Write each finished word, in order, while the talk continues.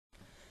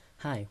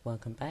Hi,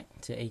 welcome back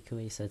to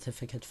AQA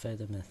Certificate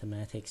Further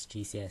Mathematics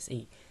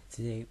GCSE.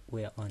 Today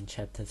we're on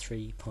chapter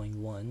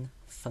 3.1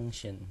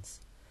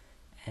 Functions,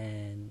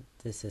 and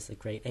this is a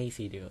grade A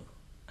video.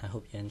 I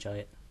hope you enjoy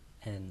it,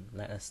 and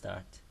let us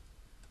start.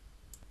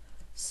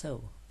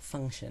 So,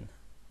 function,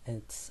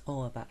 it's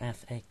all about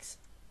fx.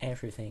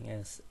 Everything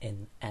is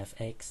in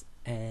fx,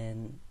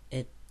 and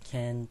it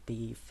can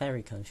be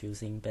very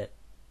confusing, but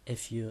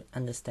if you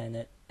understand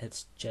it,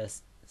 it's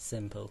just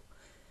simple.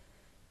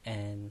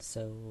 And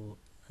so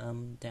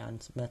there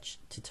aren't much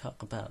to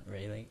talk about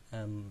really.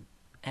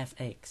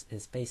 Fx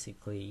is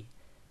basically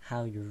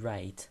how you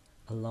write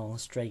a long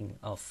string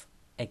of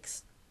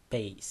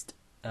x-based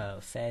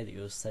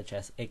values such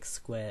as x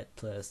squared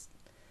plus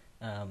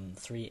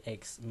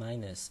 3x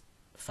minus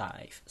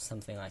 5,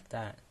 something like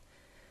that.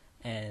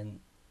 And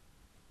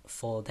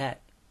for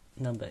that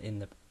number in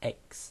the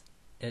x,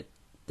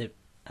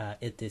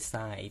 it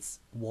decides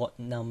what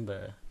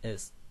number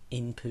is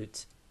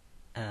inputted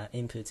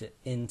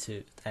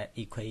into that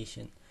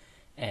equation,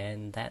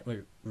 and that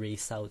will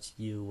result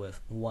you with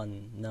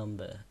one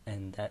number,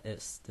 and that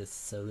is the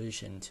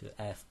solution to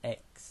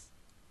fx.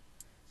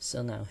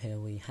 So now here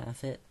we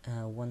have it.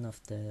 One of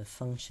the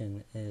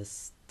function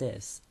is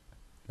this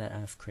that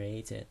I've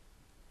created,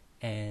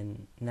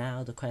 and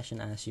now the question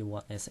asks you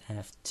what is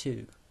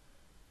f2.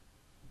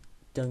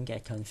 Don't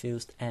get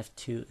confused,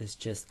 f2 is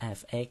just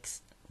fx,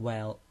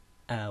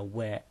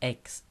 where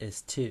x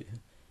is 2.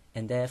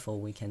 And therefore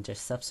we can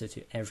just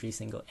substitute every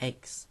single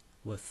x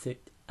with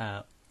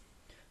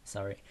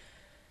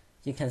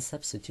you can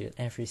substitute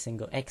every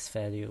single x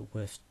value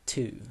with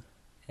 2,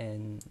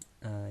 and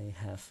I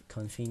have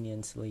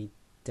conveniently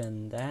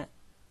done that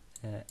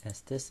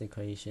as this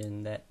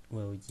equation that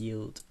will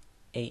yield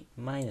 8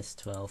 minus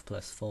 12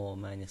 plus 4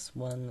 minus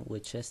 1,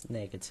 which is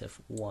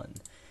negative 1,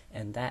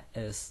 and that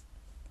is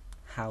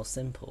how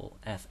simple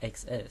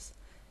fx is.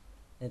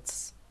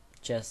 It's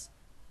just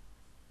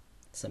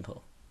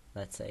simple,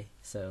 let's say.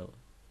 So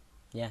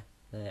yeah,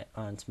 there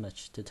aren't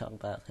much to talk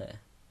about here.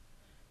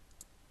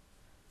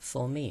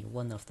 For me,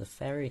 one of the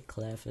very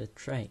clever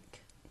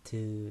trick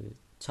to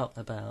talk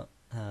about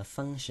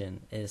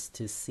function is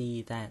to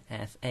see that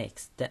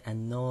fx, that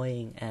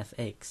annoying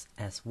fx,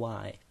 as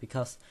y,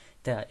 because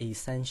they are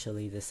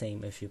essentially the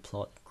same. If you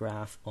plot a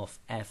graph of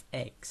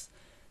fx,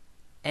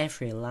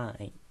 every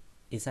line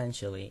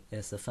essentially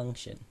is a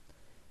function,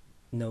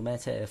 no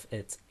matter if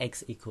it's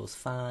x equals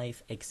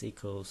 5, x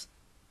equals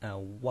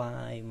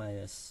y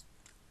minus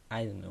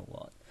I don't know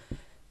what,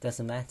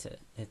 doesn't matter.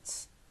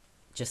 It's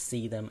just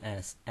see them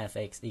as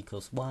fx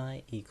equals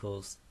y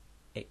equals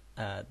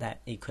that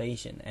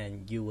equation,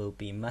 and you will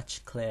be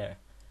much clearer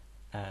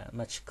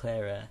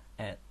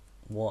at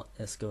what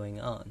is going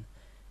on.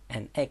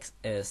 And x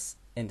is,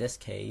 in this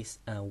case,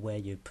 where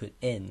you put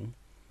in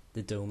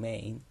the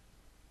domain,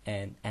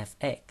 and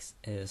fx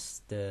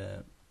is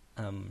the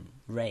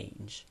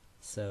range.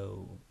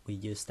 So we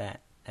use that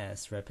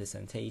as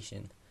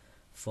representation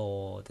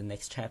for the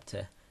next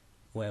chapter,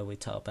 where we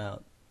talk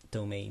about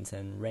domains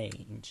and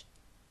range.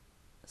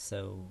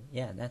 So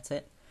yeah, that's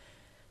it.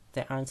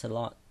 There aren't a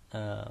lot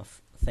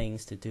of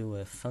things to do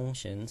with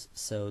functions,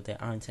 so there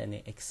aren't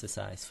any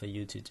exercise for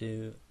you to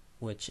do,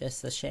 which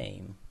is a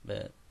shame,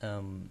 but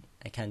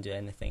I can't do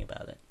anything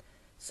about it.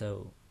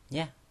 So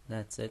yeah,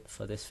 that's it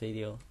for this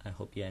video. I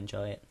hope you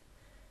enjoy it,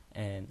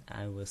 and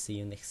I will see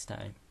you next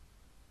time.